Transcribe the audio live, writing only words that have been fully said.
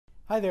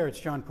Hi there, it's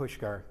John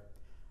Pushkar.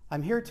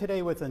 I'm here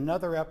today with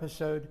another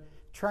episode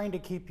trying to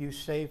keep you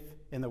safe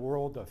in the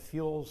world of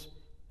fuels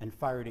and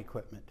fired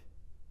equipment.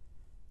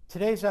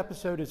 Today's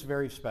episode is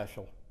very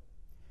special.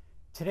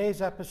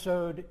 Today's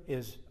episode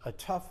is a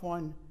tough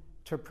one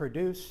to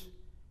produce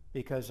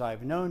because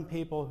I've known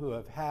people who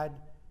have had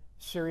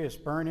serious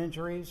burn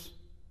injuries.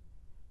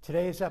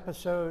 Today's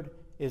episode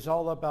is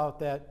all about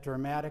that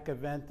dramatic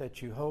event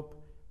that you hope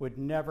would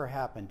never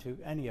happen to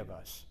any of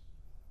us.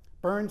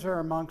 Burns are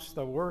amongst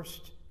the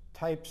worst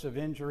types of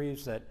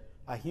injuries that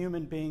a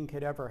human being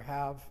could ever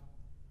have.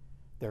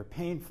 They're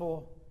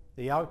painful.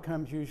 The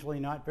outcome's usually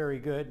not very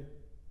good,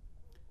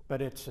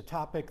 but it's a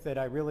topic that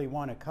I really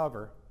want to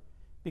cover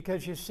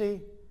because you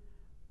see,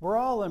 we're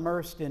all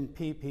immersed in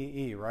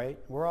PPE, right?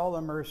 We're all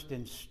immersed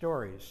in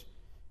stories.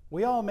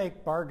 We all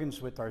make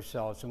bargains with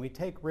ourselves and we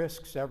take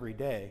risks every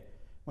day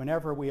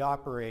whenever we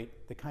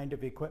operate the kind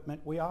of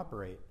equipment we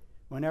operate.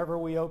 Whenever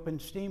we open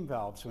steam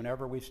valves,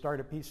 whenever we start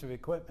a piece of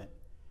equipment,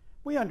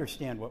 we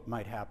understand what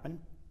might happen.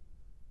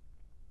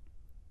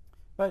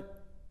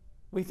 But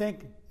we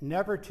think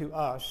never to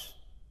us.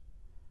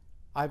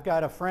 I've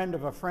got a friend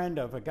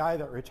of a guy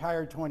that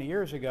retired 20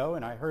 years ago,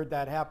 and I heard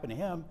that happen to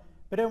him,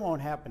 but it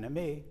won't happen to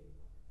me.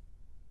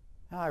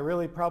 I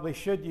really probably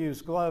should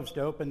use gloves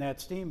to open that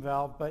steam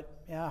valve,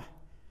 but yeah,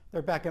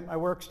 they're back at my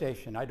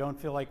workstation. I don't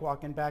feel like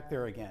walking back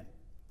there again.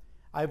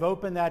 I've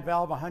opened that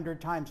valve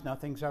 100 times,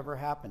 nothing's ever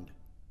happened.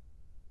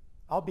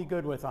 I'll be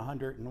good with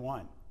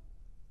 101.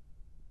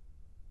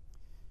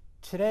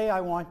 Today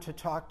I want to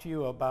talk to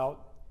you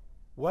about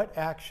what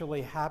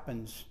actually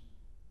happens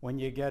when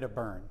you get a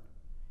burn.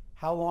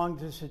 How long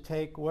does it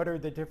take? What are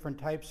the different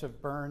types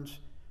of burns?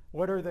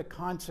 What are the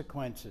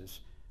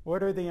consequences?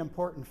 What are the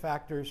important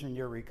factors in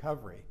your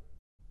recovery?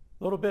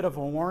 A little bit of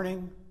a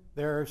warning.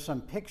 There are some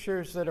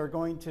pictures that are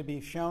going to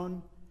be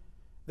shown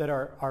that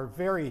are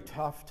very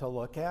tough to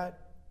look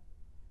at.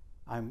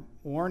 I'm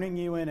warning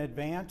you in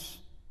advance.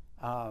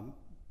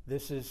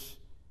 This is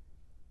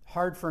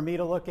hard for me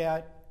to look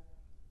at.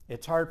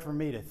 It's hard for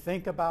me to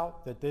think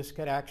about that this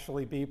could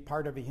actually be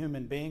part of a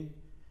human being.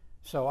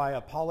 So I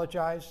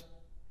apologize.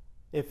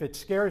 If it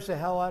scares the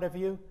hell out of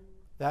you,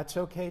 that's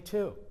okay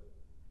too.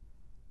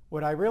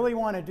 What I really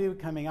want to do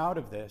coming out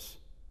of this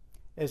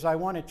is I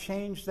want to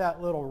change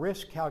that little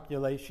risk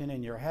calculation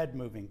in your head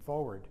moving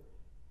forward.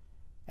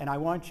 And I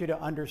want you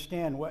to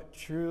understand what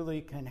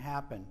truly can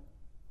happen.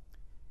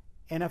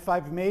 And if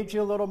I've made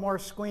you a little more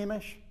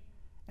squeamish,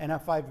 and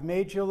if I've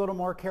made you a little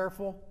more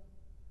careful,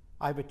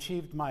 I've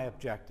achieved my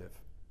objective.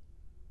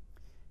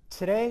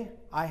 Today,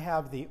 I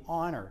have the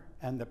honor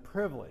and the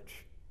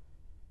privilege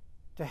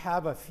to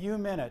have a few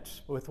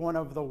minutes with one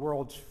of the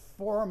world's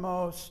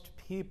foremost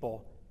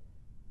people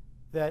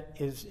that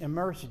is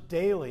immersed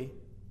daily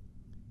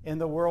in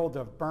the world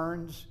of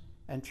burns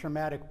and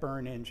traumatic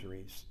burn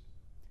injuries.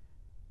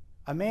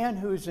 A man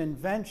whose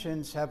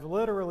inventions have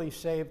literally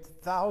saved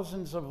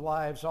thousands of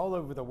lives all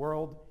over the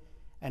world,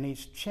 and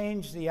he's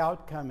changed the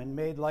outcome and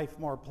made life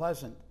more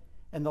pleasant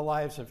in the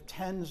lives of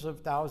tens of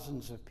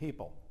thousands of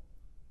people.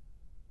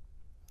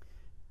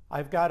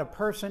 I've got a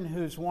person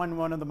who's won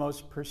one of the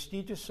most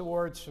prestigious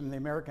awards from the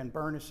American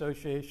Burn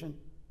Association.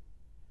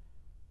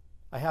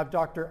 I have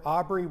Dr.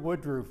 Aubrey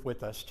Woodroof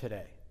with us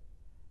today.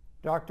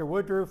 Dr.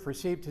 Woodroof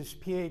received his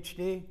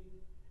PhD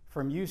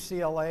from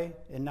UCLA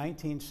in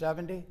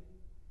 1970,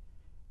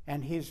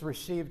 and he's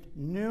received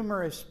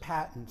numerous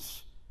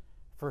patents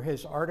for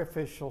his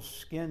artificial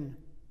skin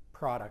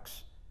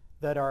products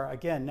that are,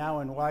 again, now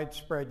in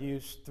widespread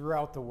use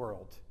throughout the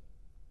world.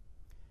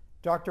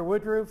 Dr.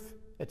 Woodroof,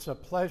 it's a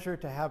pleasure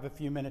to have a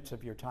few minutes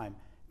of your time.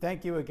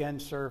 Thank you again,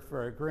 sir,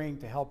 for agreeing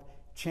to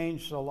help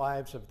change the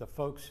lives of the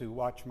folks who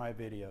watch my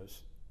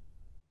videos.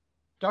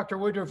 Dr.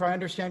 Woodroof, I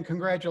understand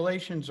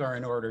congratulations are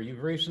in order.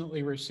 You've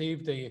recently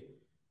received the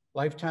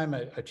Lifetime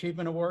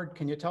Achievement Award.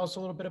 Can you tell us a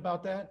little bit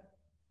about that?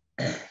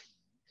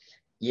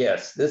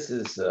 Yes, this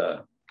is,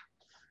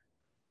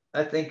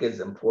 I think, as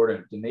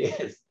important to me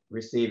as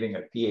receiving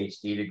a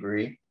PhD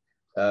degree.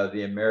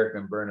 The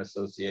American Burn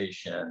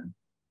Association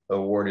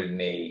awarded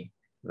me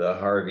the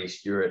Harvey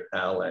Stewart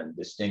Allen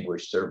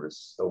Distinguished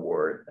Service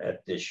Award at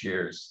this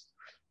year's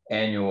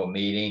annual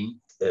meeting.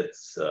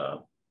 It's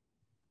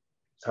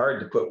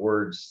hard to put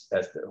words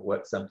as to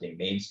what something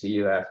means to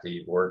you after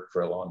you've worked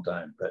for a long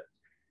time, but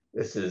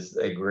this is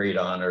a great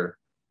honor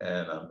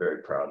and I'm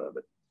very proud of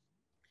it.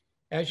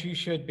 As you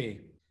should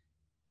be.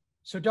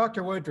 So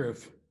Dr.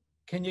 Woodroof,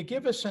 can you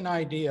give us an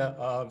idea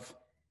of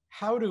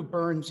how do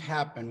burns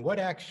happen? What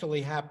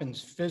actually happens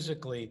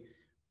physically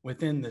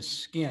within the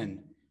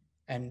skin?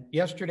 And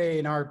yesterday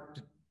in our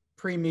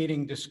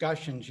pre-meeting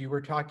discussions, you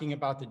were talking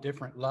about the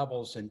different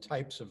levels and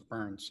types of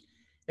burns.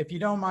 If you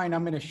don't mind,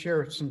 I'm going to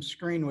share some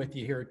screen with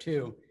you here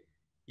too.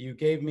 You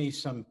gave me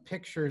some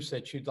pictures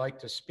that you'd like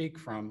to speak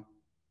from,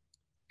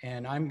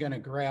 and I'm going to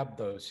grab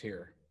those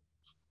here.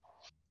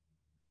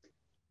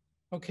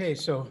 Okay,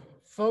 so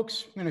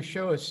folks, I'm going to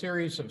show a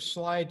series of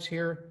slides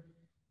here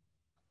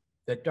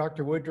that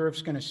Dr.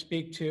 Woodroof's going to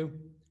speak to.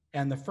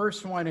 And the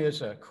first one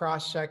is a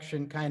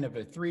cross-section, kind of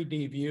a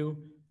 3D view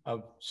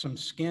of some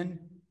skin.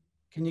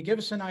 Can you give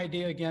us an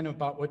idea again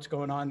about what's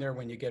going on there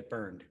when you get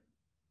burned?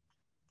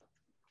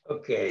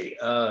 Okay,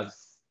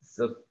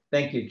 so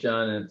thank you,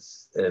 John.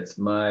 It's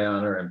my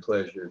honor and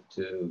pleasure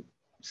to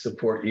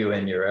support you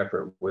in your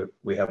effort.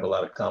 We have a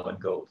lot of common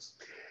goals.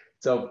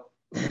 So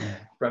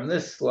from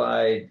this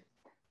slide,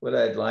 what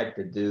I'd like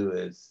to do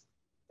is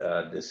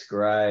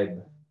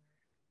describe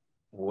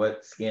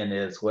what skin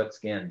is, what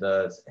skin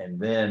does, and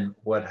then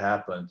what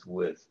happens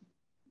with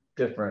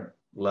different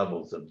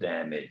levels of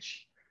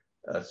damage,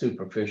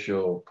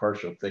 superficial,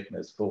 partial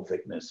thickness, full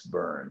thickness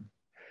burn.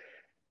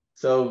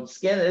 So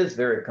skin is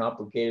very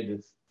complicated.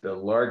 It's the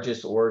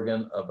largest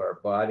organ of our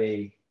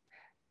body,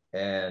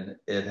 and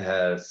it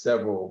has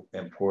several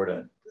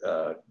important,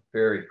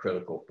 very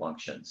critical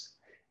functions.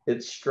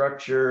 Its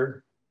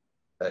structure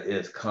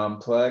is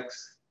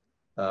complex.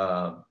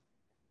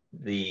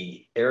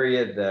 The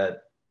area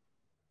that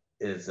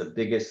is the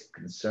biggest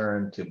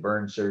concern to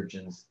burn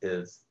surgeons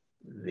is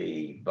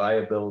the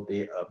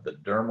viability of the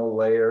dermal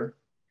layer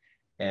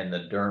and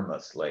the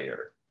dermis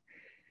layer.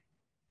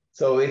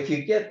 So if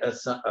you get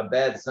a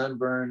bad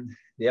sunburn,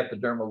 the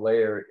epidermal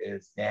layer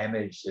is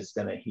damaged. It's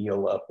going to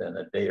heal up in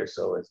a day or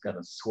so. It's going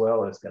to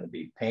swell. It's going to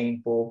be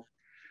painful,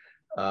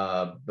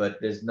 but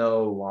there's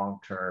no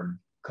long-term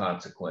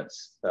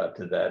consequence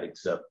to that,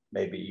 except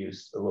maybe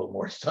use a little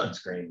more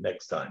sunscreen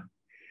next time.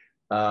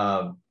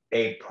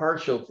 A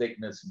partial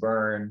thickness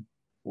burn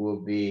will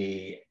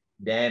be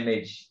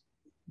damaged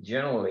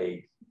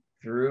generally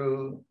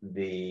through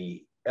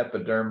the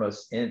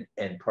epidermis and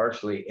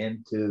partially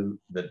into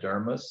the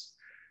dermis.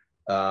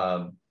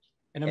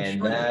 And I'm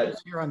showing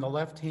this here on the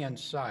left-hand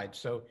side.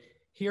 So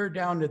here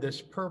down to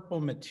this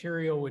purple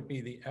material would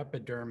be the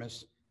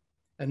epidermis.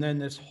 And then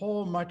this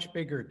whole much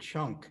bigger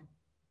chunk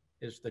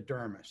is the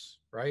dermis,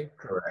 right?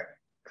 Correct,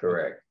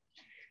 correct.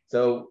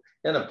 So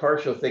in a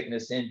partial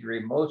thickness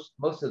injury,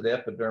 most of the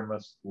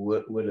epidermis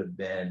would have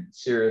been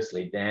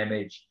seriously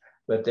damaged,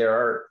 but there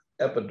are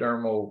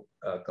epidermal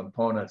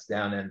components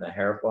down in the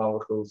hair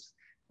follicles,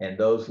 and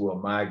those will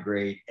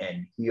migrate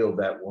and heal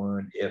that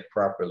wound if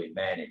properly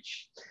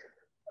managed.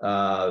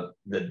 The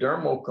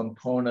dermal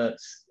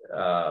components,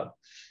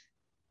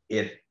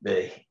 if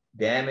the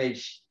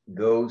damage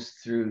goes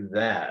through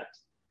that,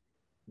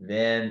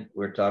 then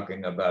we're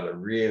talking about a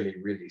really,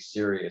 really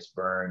serious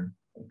burn.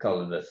 We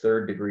call it a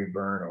third-degree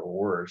burn or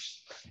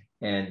worse.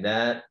 And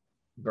that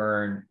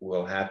burn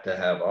will have to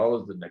have all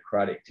of the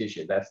necrotic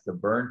tissue. That's the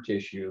burn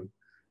tissue.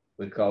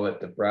 We call it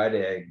the fried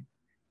egg,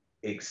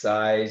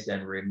 excised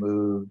and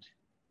removed,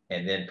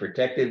 and then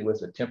protected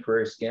with a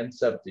temporary skin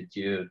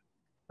substitute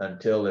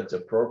until it's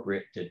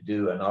appropriate to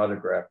do an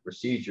autograft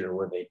procedure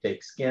where they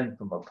take skin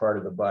from a part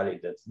of the body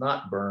that's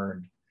not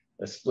burned.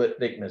 A split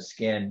thickness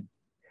skin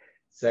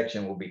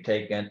section will be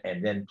taken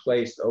and then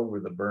placed over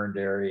the burned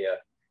area.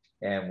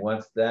 And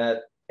once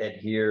that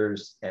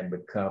adheres and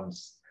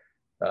becomes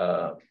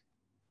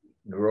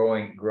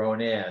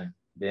grown in,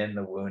 then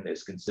the wound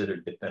is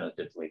considered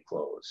definitively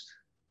closed.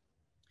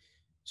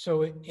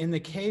 So in the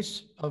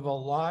case of a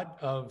lot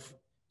of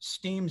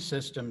steam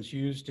systems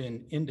used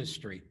in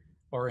industry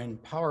or in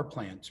power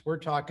plants, we're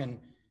talking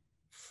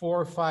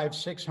 400, 500,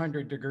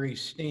 600 degree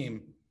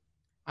steam.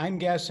 I'm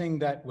guessing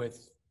that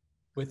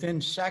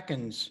within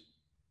seconds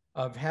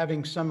of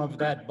having some of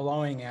that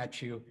blowing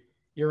at you,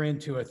 you're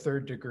into a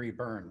third-degree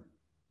burn.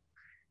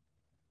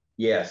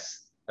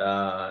 Yes,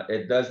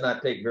 it does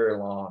not take very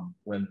long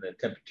when the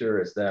temperature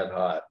is that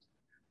hot,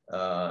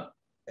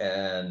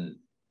 and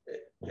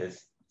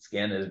its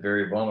skin is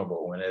very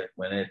vulnerable.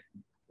 When it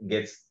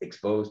gets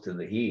exposed to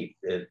the heat,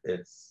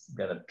 it's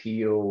going to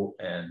peel,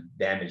 and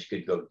damage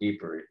could go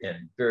deeper in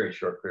a very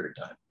short period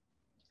of time.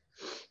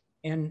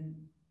 And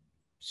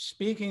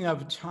speaking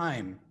of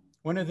time,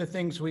 one of the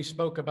things we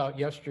spoke about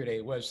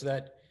yesterday was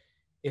that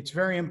it's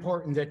very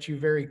important that you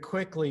very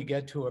quickly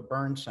get to a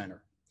burn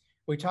center.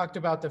 We talked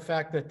about the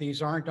fact that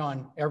these aren't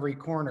on every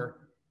corner.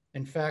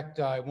 In fact,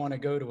 I want to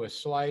go to a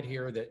slide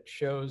here that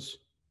shows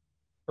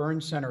burn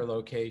center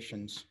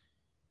locations.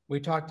 We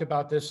talked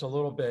about this a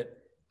little bit.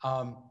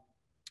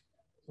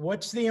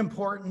 What's the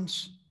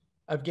importance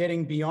of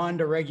getting beyond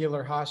a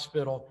regular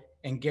hospital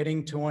and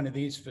getting to one of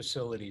these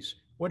facilities?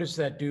 What does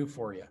that do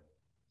for you?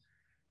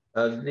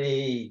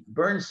 The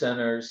burn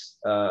centers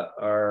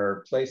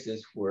are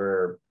places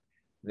where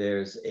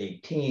there's a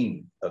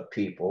team of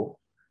people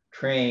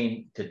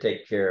trained to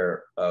take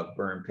care of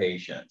burn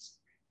patients.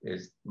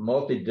 There's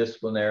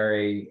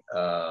multidisciplinary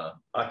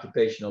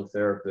occupational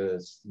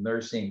therapists,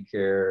 nursing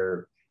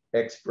care,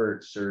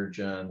 expert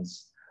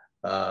surgeons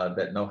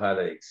that know how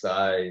to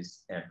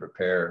excise and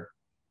prepare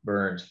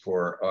burns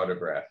for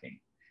autografting.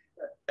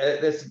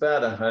 There's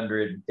about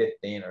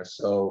 115 or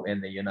so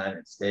in the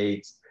United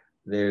States.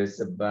 There's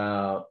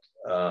about,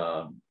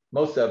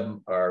 most of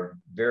them are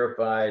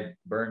verified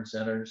burn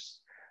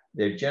centers.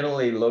 They're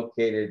generally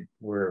located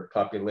where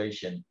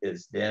population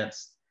is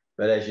dense,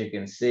 but as you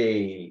can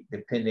see,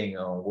 depending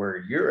on where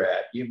you're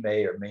at, you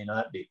may or may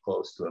not be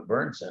close to a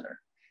burn center.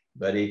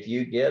 But if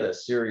you get a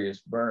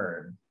serious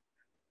burn,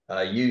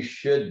 you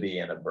should be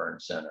in a burn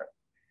center.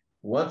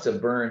 once a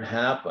burn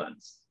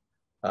happens,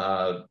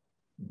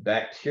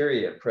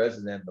 bacteria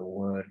present in the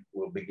wound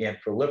will begin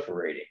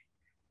proliferating.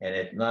 And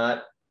if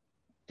not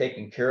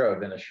taken care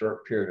of in a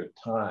short period of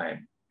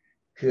time,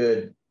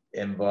 could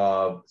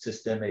involve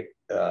systemic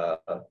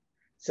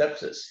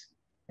sepsis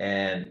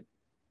and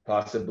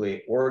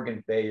possibly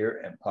organ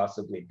failure and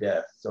possibly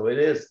death. So it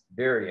is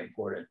very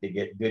important to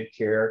get good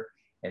care.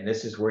 And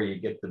this is where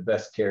you get the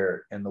best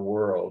care in the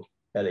world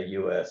at a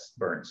U.S.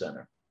 burn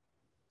center.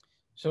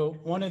 So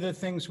one of the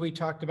things we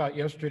talked about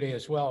yesterday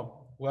as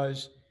well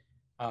was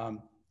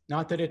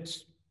not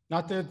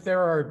that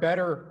there are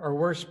better or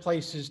worse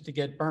places to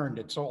get burned.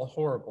 It's all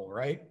horrible,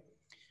 right?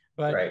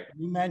 But right.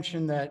 You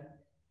mentioned that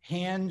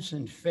hands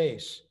and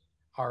face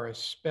are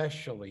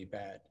especially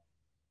bad.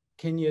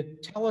 Can you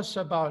tell us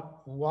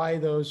about why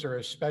those are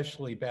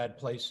especially bad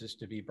places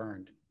to be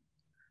burned?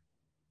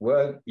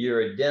 Well,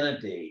 your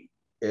identity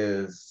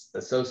is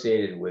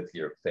associated with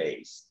your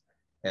face.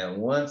 And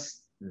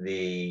once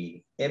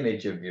the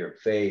image of your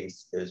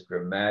face is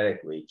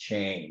dramatically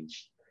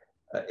changed,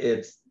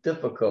 it's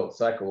difficult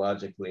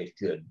psychologically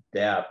to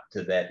adapt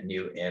to that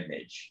new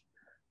image.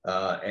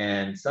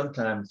 And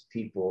sometimes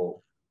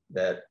people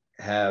that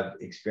have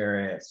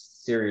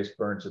experienced serious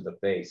burns of the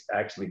face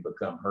actually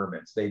become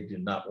hermits. They do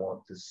not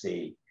want to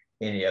see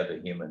any other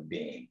human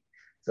being.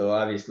 So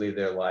obviously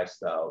their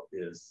lifestyle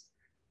is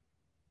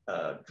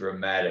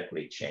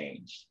dramatically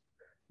changed.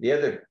 The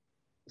other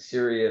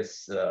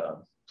serious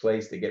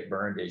place to get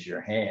burned is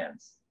your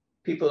hands.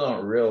 People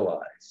don't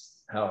realize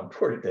how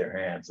important their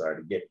hands are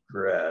to get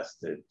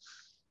dressed, to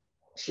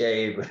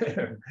shave,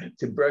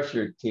 to brush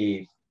your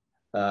teeth,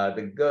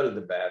 to go to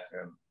the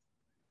bathroom.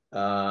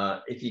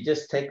 If you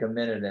just take a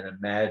minute and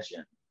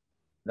imagine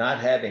not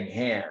having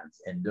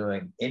hands and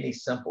doing any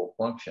simple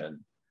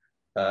function,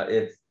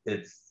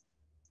 it's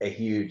a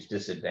huge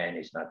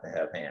disadvantage not to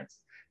have hands.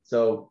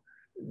 So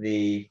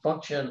the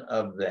function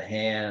of the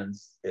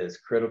hands is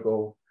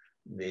critical.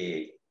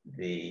 The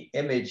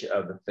image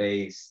of the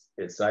face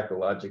is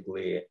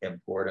psychologically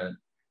important.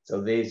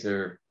 So these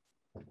are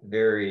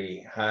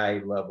very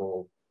high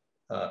level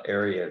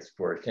areas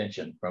for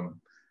attention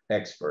from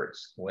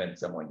experts when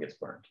someone gets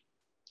burned.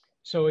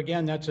 So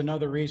again, that's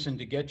another reason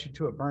to get you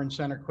to a burn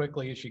center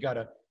quickly is you got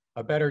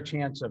a better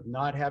chance of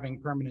not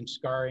having permanent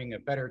scarring, a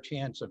better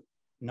chance of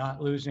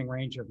not losing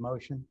range of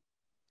motion?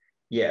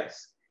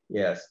 Yes,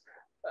 yes.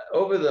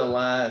 Over the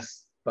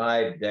last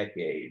 5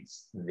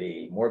 decades,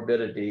 the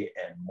morbidity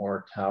and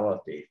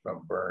mortality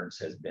from burns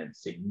has been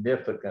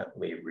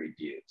significantly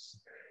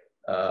reduced.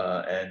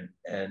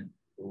 And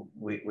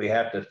we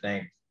have to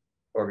thank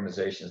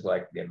organizations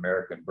like the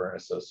American Burn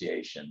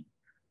Association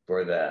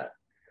for that.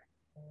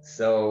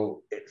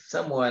 So if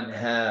someone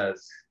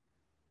has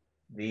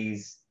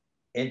these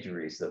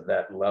injuries of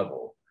that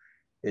level,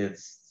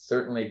 it's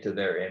certainly to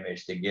their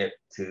image to get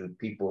to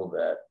people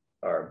that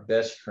are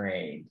best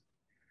trained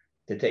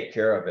to take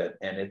care of it.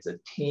 And it's a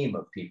team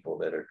of people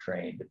that are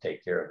trained to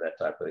take care of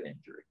that type of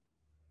injury.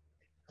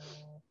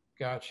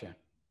 Gotcha.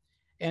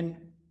 And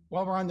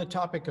while we're on the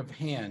topic of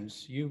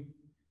hands, you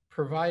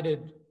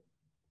provided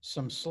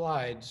some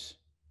slides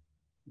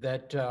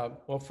that,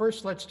 well,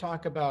 first let's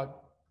talk about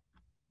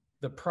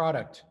the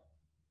product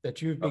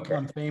that you've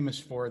become famous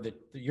for, that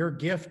your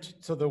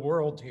gift to the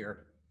world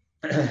here,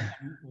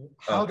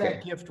 how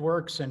that gift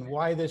works and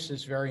why this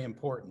is very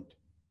important.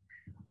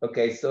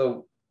 Okay,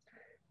 so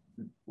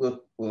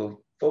we'll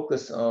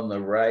focus on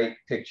the right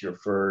picture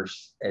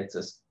first. It's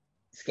a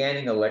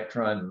scanning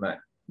electron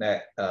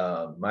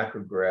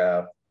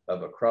micrograph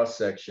of a cross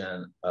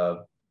section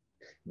of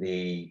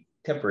the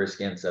temporary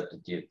skin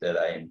substitute that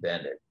I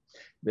invented.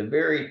 The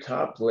very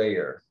top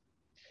layer,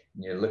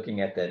 and you're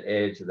looking at that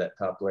edge of that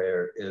top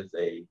layer, is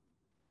a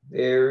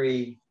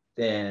very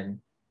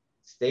thin,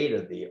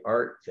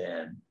 state-of-the-art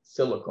thin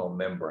silicone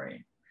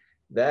membrane.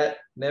 That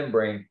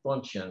membrane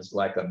functions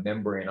like a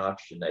membrane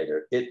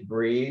oxygenator. It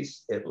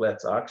breathes, it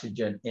lets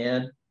oxygen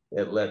in,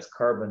 it lets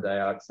carbon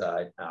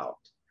dioxide out.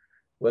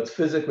 What's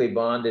physically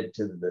bonded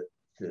to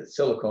the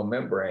silicone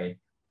membrane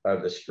are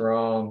the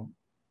strong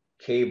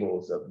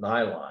cables of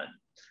nylon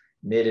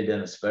knitted in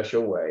a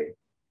special way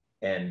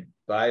and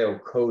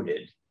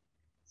bio-coated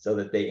so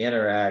that they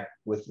interact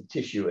with the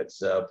tissue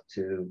itself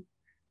to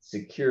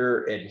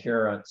secure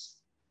adherence,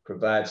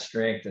 provide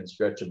strength and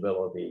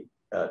stretchability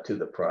to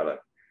the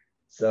product.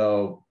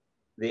 So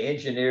the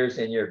engineers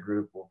in your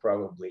group will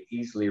probably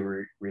easily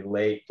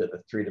relate to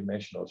the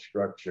three-dimensional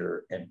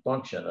structure and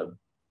function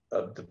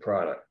of the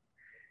product.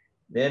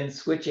 Then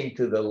switching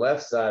to the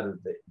left side of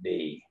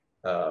the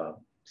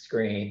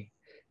screen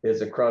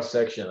is a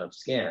cross-section of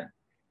skin.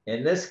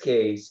 In this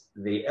case,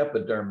 the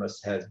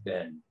epidermis has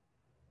been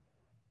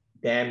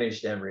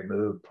damaged and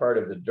removed. Part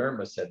of the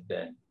dermis had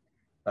been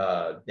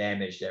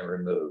damaged and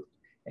removed.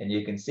 And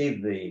you can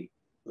see the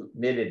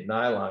knitted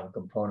nylon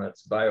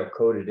components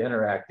bio-coated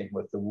interacting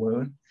with the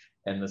wound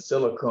and the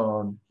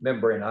silicone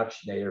membrane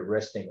oxygenator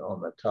resting on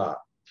the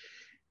top.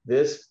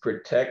 This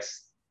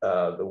protects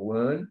the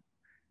wound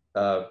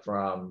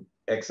from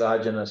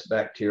exogenous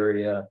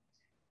bacteria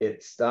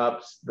it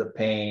stops the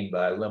pain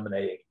by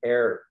eliminating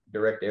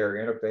direct air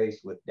interface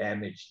with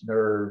damaged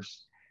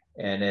nerves,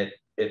 and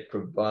it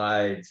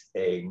provides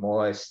a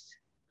moist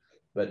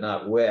but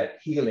not wet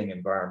healing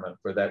environment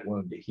for that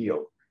wound to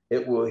heal.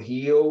 It will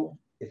heal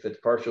if it's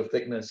partial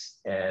thickness,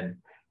 and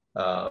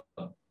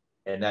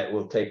that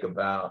will take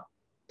about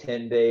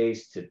 10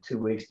 days to 2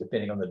 weeks,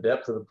 depending on the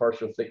depth of the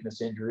partial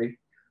thickness injury.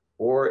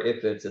 Or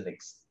if it's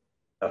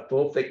a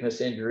full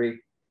thickness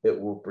injury, it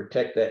will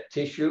protect that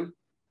tissue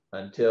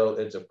until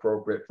it's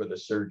appropriate for the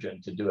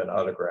surgeon to do an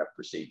autograft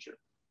procedure.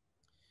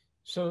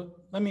 So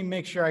let me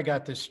make sure I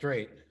got this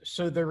straight.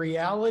 So the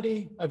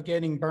reality of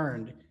getting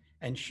burned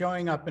and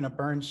showing up in a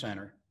burn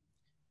center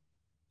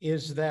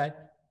is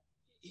that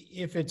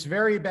if it's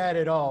very bad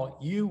at all,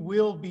 you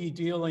will be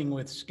dealing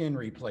with skin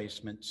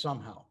replacement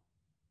somehow.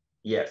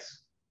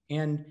 Yes.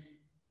 And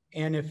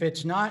if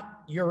it's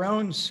not your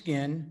own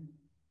skin,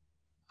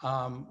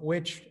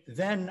 which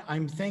then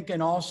I'm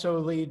thinking also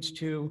leads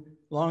to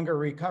longer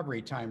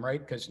recovery time, right?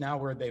 Because now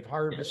where they've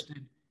harvested,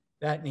 yes,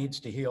 that needs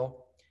to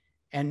heal.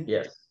 And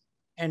yes.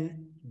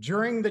 And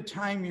during the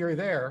time you're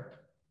there,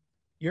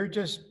 you're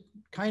just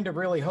kind of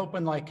really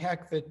hoping like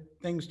heck that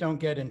things don't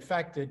get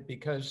infected,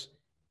 because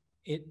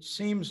it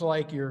seems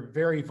like you're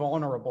very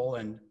vulnerable,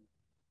 and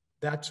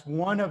that's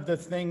one of the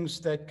things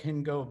that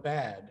can go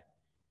bad.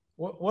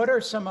 What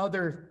are some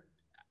other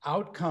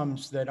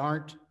outcomes that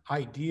aren't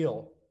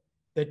ideal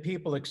that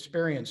people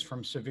experience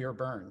from severe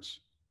burns?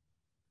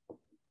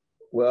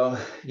 Well,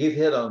 you've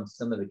hit on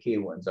some of the key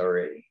ones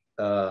already.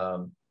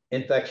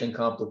 Infection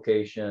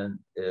complication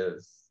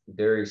is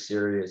very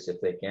serious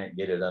if they can't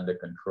get it under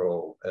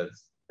control.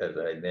 As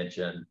I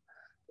mentioned,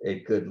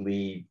 it could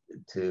lead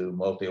to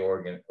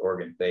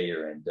multi-organ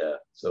failure and death.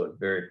 So it's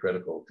very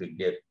critical to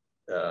get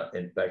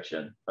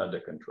infection under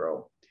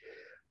control.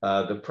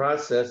 The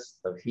process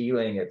of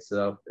healing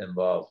itself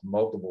involves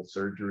multiple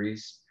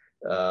surgeries.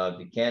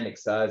 You can't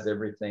excise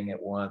everything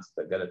at once.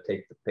 They've got to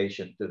take the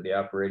patient to the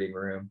operating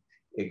room,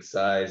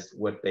 excise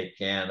what they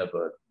can of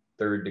a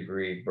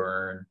third-degree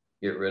burn,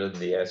 get rid of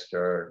the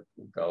eschar,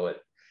 we call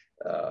it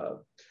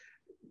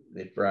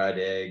the fried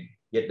egg,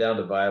 get down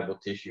to viable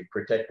tissue,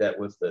 protect that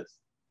with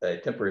a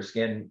temporary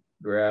skin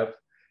graft,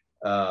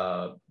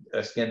 a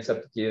skin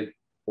substitute,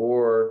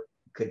 or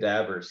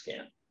cadaver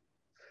skin.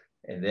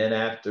 And then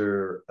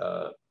after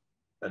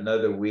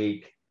another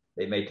week,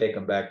 they may take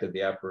them back to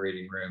the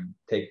operating room,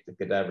 take the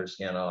cadaver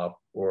skin off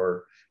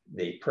or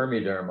the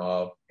permeaderm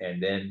off,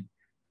 and then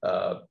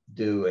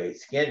do a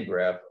skin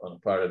graft on a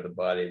part of the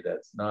body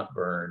that's not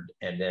burned,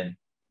 and then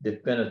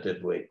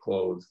definitively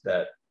close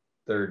that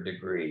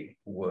third-degree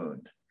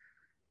wound.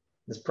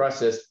 This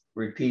process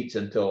repeats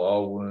until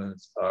all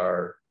wounds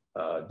are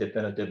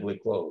definitively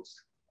closed.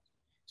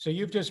 So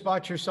you've just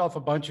bought yourself a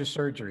bunch of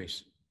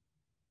surgeries.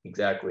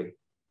 Exactly.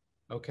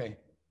 Okay,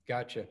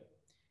 gotcha.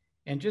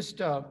 And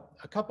just a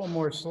couple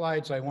more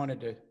slides I wanted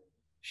to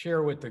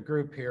share with the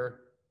group here.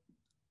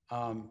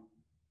 Can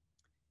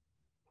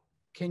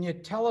you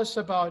tell us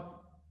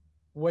about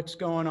what's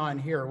going on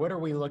here? What are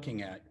we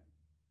looking at?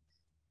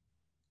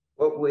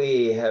 What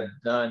we have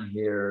done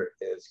here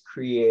is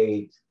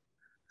create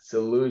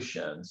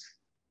solutions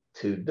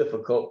to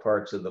difficult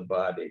parts of the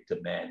body to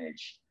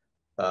manage.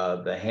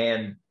 The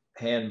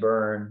hand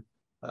burn,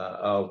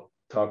 I'll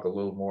talk a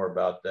little more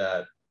about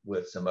that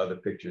with some other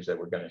pictures that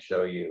we're going to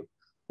show you,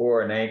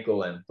 or an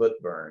ankle and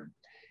foot burn.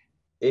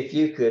 If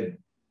you could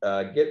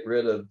get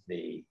rid of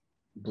the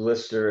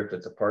blister, if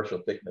it's a partial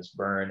thickness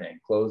burn,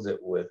 and close it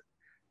with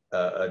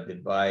a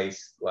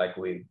device like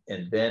we've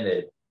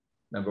invented,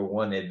 number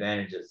one, the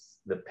advantage is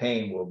the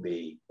pain will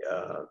be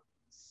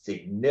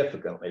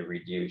significantly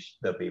reduced.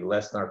 There'll be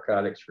less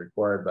narcotics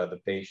required by the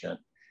patient.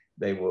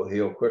 They will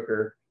heal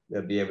quicker.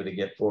 They'll be able to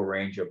get full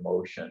range of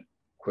motion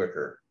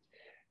quicker.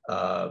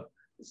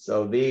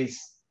 So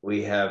these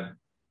we have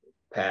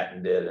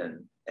patented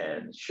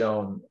and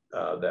shown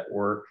that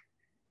work.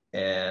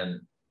 And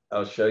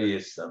I'll show you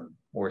some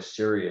more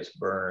serious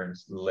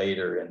burns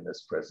later in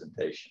this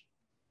presentation.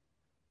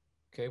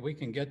 Okay, we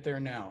can get there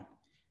now.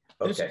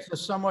 Okay. This is a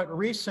somewhat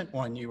recent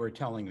one you were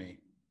telling me.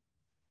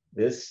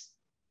 This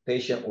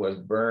patient was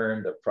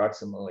burned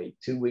approximately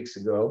 2 weeks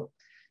ago.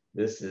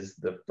 This is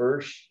the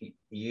first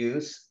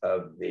use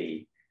of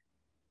the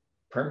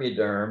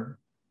permeaderm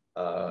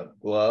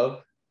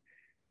glove.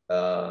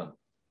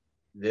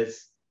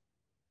 This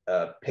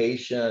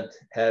patient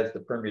has the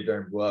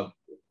permeaderm glove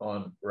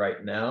on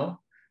right now.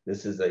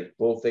 This is a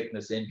full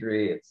thickness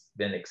injury. It's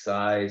been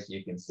excised.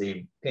 You can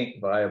see pink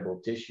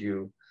viable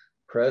tissue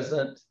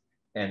present.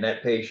 And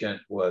that patient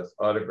was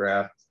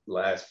autographed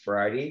last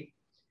Friday.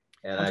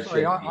 And I'm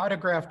sorry,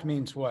 autographed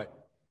means what?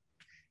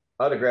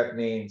 Autograph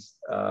means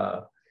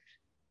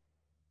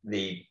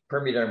the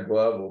permeaderm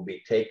glove will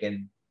be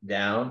taken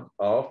down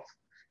off,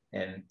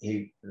 and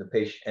the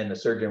patient and the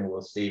surgeon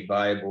will see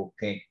viable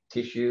pink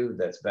tissue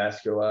that's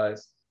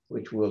vascularized,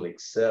 which will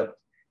accept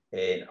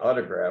an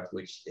autograft,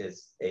 which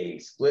is a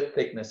split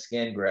thickness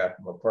skin graft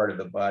from a part of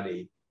the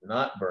body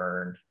not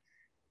burned.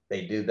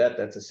 They do that.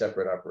 That's a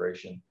separate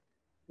operation.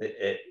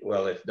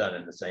 well, it's done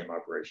in the same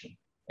operation.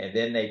 And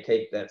then they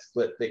take that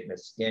split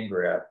thickness skin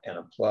graft and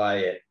apply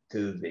it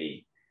to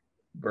the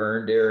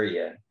burned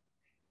area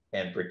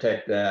and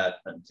protect that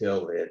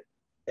until it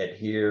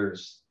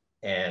adheres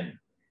and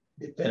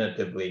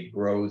definitively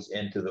grows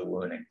into the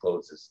wound and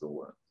closes the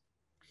wound.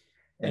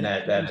 And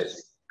that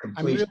is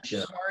completion. I'm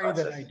really sorry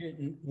that I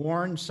didn't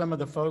warn some of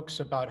the folks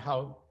about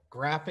how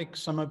graphic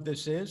some of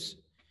this is.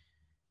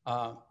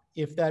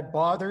 If that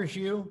bothers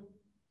you,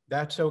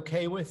 that's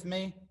okay with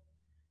me.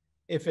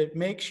 If it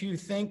makes you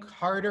think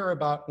harder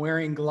about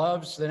wearing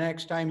gloves the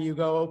next time you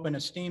go open a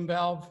steam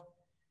valve,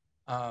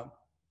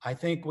 I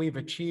think we've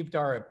achieved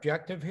our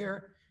objective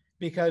here,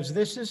 because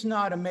this is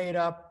not a made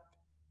up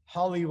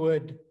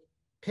Hollywood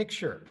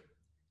picture.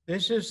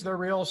 This is the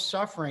real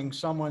suffering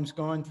someone's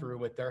going through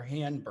with their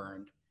hand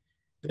burned.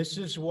 This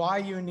is why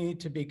you need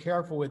to be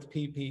careful with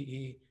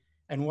PPE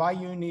and why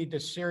you need to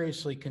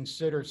seriously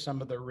consider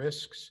some of the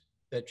risks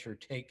that you're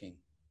taking.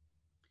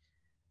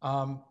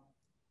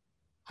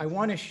 I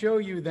want to show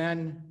you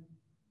then.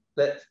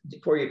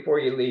 Before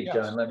you leave, Yes,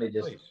 John, let me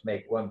just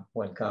make one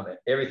comment.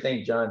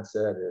 Everything John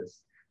said is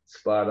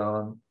spot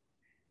on.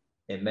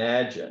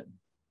 Imagine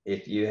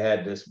if you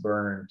had this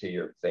burn to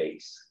your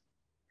face.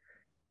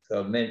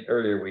 So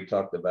earlier we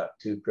talked about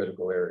two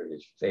critical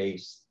areas: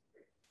 face,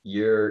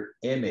 your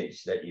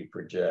image that you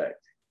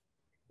project.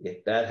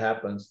 If that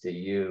happens to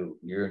you,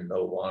 you're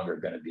no longer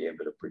going to be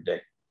able to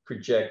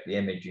project the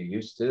image you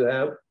used to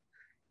have.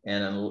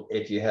 And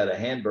if you had a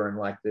hand burn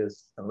like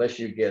this, unless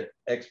you get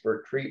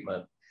expert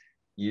treatment,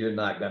 you're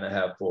not going to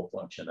have full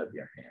function of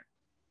your hand.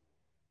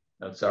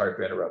 I'm sorry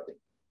for interrupting.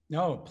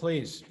 No,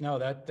 please. No,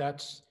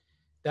 that's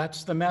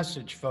the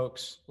message,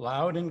 folks,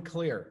 loud and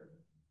clear.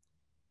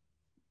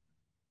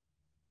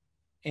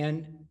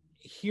 And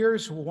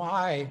here's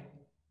why,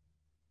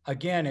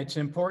 again, it's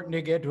important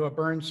to get to a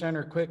burn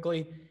center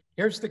quickly.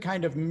 Here's the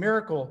kind of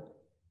miracle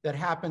that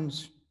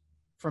happens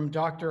from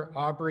Dr.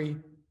 Aubrey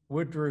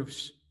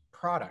Woodroof's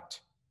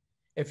product.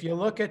 If you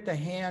look at the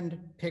hand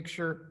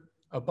picture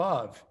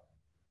above,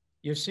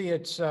 you see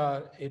it's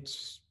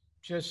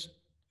just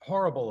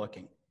horrible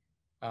looking.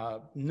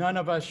 None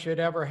of us should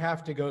ever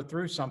have to go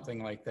through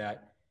something like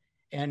that.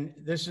 And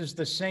this is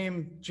the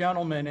same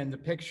gentleman in the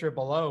picture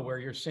below where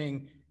you're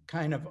seeing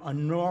kind of a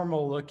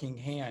normal looking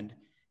hand.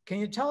 Can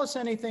you tell us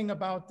anything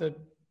about the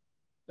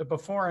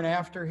before and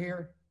after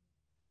here?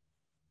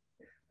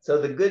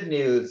 So the good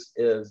news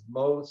is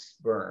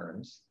most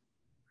burns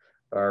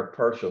are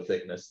partial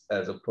thickness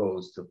as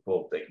opposed to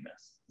full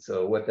thickness.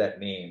 So what that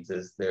means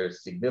is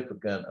there's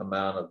significant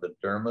amount of the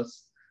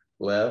dermis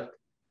left,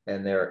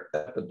 and there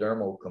are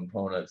epidermal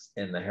components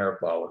in the hair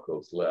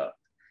follicles left.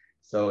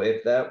 So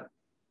if that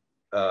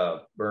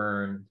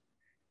burn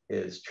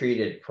is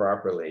treated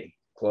properly,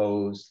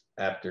 closed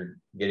after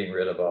getting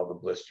rid of all the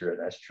blister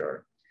and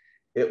eschar,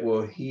 it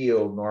will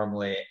heal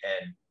normally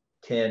in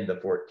 10 to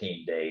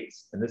 14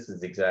 days. And this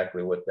is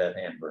exactly what that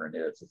hand burn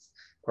is. It's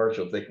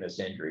partial thickness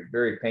injury.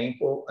 Very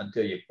painful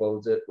until you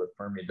close it with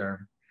PermeaDerm.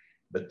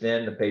 But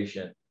then the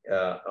patient,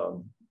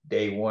 on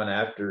day one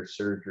after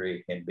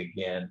surgery, can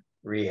begin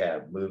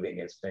rehab, moving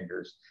his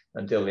fingers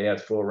until he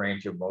has full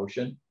range of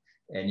motion.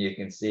 And you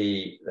can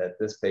see that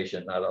this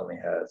patient not only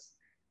has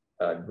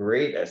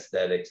great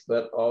aesthetics,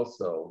 but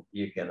also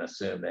you can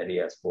assume that he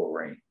has full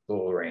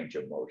range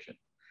of motion.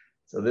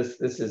 So this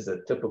is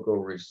a typical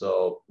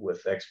result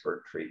with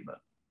expert treatment.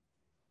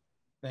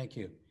 Thank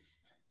you.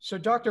 So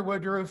Dr.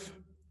 Woodroof,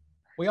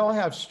 we all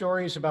have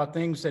stories about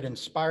things that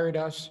inspired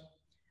us.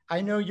 I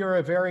know you're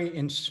a very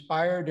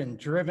inspired and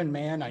driven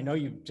man. I know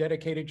you've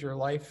dedicated your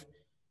life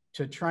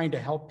to trying to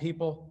help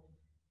people.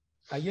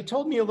 You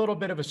told me a little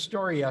bit of a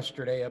story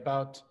yesterday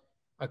about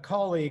a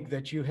colleague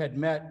that you had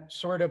met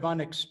sort of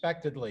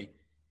unexpectedly,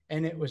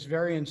 and it was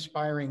very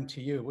inspiring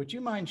to you. Would you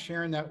mind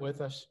sharing that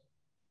with us?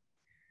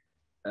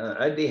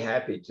 I'd be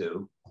happy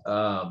to.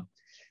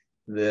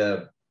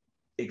 The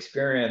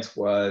experience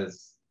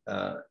was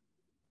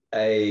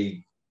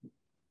I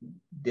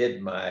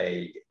did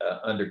my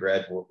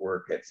undergraduate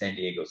work at San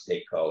Diego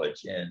State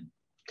College in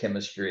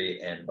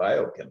chemistry and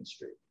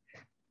biochemistry.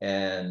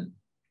 And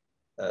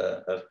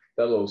a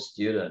fellow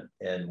student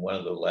in one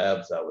of the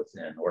labs I was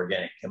in,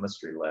 organic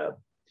chemistry lab,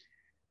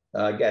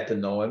 I got to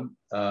know him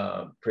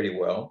pretty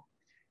well.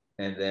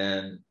 And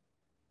then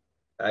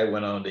I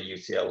went on to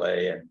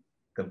UCLA and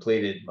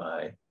completed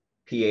my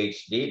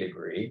PhD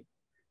degree,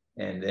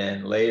 and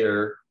then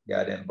later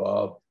got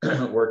involved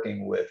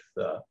working with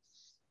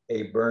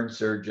a burn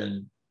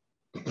surgeon,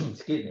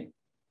 excuse me,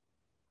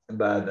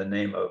 by the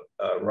name of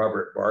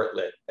Robert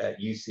Bartlett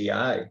at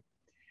UCI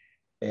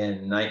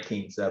in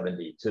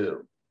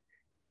 1972.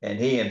 And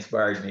he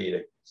inspired me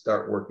to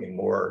start working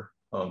more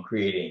on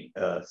creating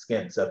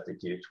skin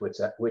substitutes,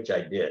 which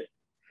I did.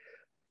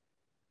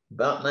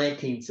 About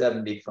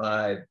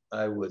 1975,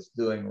 I was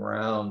doing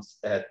rounds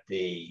at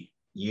the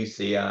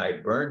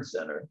UCI Burn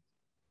Center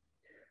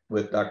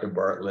with Dr.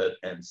 Bartlett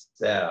and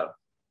staff,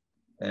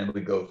 and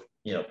we go,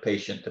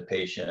 patient to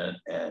patient,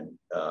 and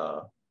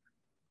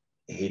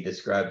he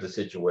describes the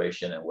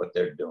situation and what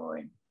they're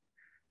doing.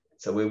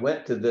 So we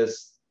went to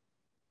this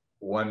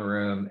one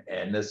room,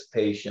 and this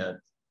patient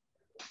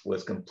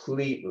was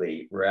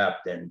completely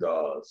wrapped in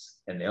gauze.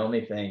 And the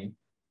only thing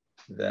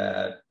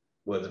that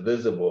was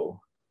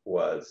visible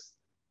was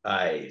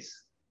eyes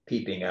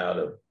peeping out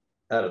of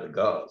the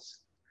gauze.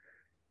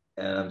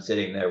 And I'm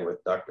sitting there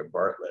with Dr.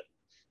 Bartlett,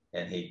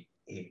 and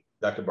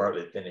Dr.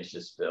 Bartlett finished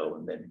his spill,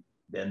 and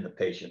then the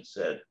patient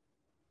said,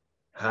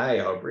 "Hi,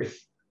 Aubrey."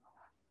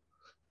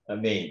 I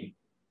mean,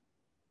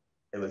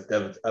 I was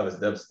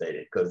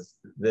devastated, because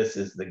this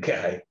is the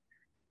guy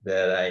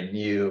that I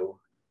knew,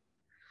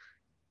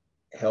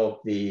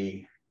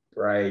 healthy,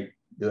 bright,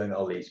 doing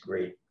all these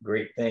great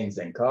things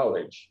in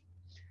college,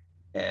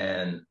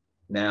 and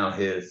now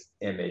his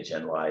image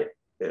in life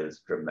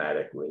is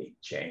dramatically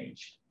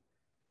changed.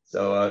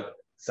 So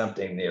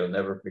something you'll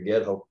never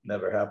forget. Hope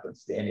never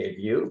happens to any of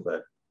you,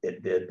 but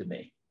it did to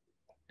me.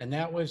 And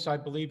that was, I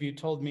believe you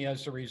told me,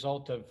 as a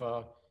result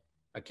of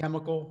a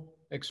chemical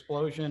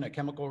explosion, a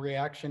chemical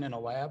reaction in a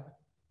lab?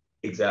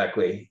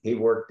 Exactly. He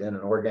worked in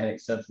an organic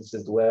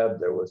synthesis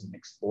lab. There was an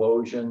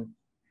explosion.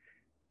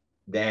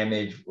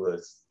 Damage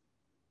was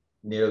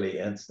nearly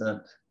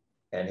instant,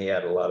 and he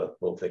had a lot of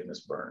full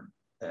thickness burn.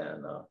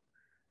 And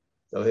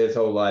so his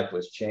whole life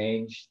was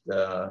changed.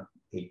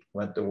 He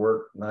went to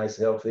work nice,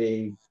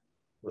 healthy,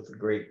 with a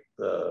great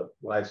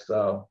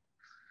lifestyle.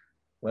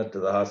 Went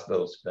to the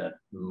hospital, spent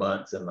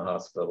months in the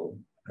hospital.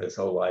 His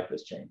whole life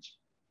has changed.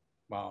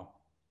 Wow.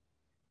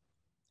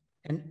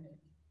 And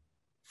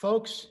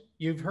folks,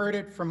 you've heard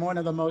it from one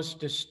of the most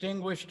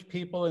distinguished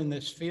people in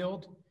this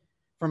field,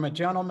 from a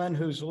gentleman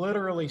who's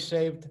literally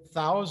saved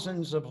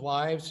thousands of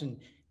lives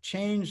and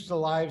changed the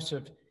lives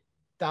of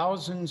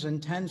thousands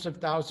and tens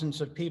of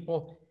thousands of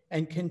people,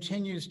 and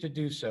continues to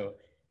do so.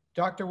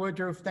 Dr.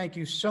 Woodroof, thank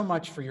you so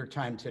much for your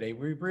time today.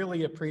 We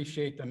really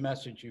appreciate the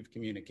message you've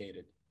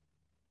communicated.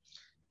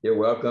 You're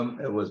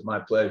welcome. It was my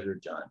pleasure,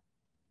 John.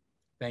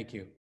 Thank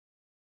you.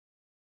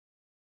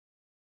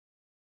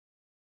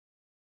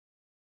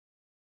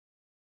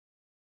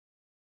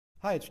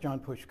 Hi, it's John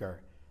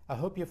Pushkar. I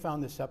hope you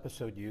found this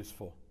episode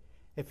useful.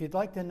 If you'd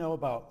like to know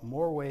about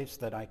more ways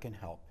that I can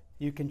help,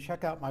 you can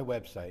check out my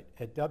website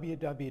at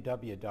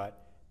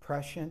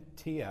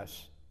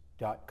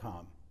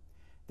www.prescientts.com.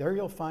 There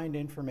you'll find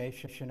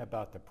information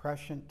about the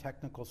Prescient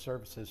Technical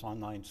Services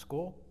Online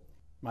School,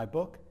 my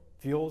book,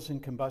 Fuels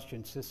and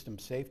Combustion System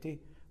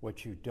Safety,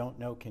 What You Don't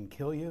Know Can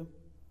Kill You,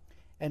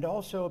 and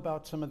also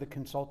about some of the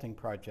consulting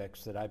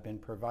projects that I've been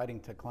providing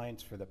to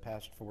clients for the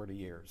past 40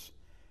 years.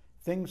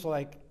 Things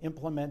like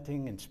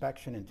implementing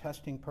inspection and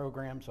testing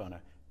programs on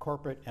a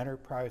corporate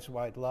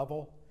enterprise-wide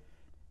level,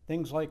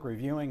 things like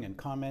reviewing and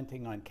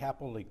commenting on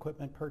capital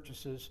equipment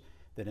purchases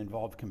that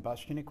involve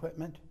combustion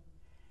equipment,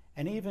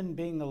 and even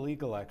being the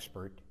legal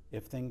expert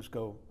if things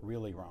go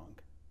really wrong.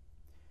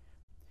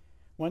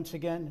 Once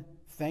again,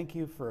 thank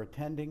you for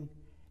attending,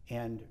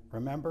 and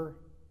remember,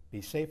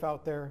 be safe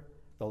out there.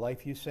 The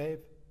life you save,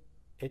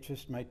 it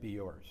just might be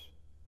yours.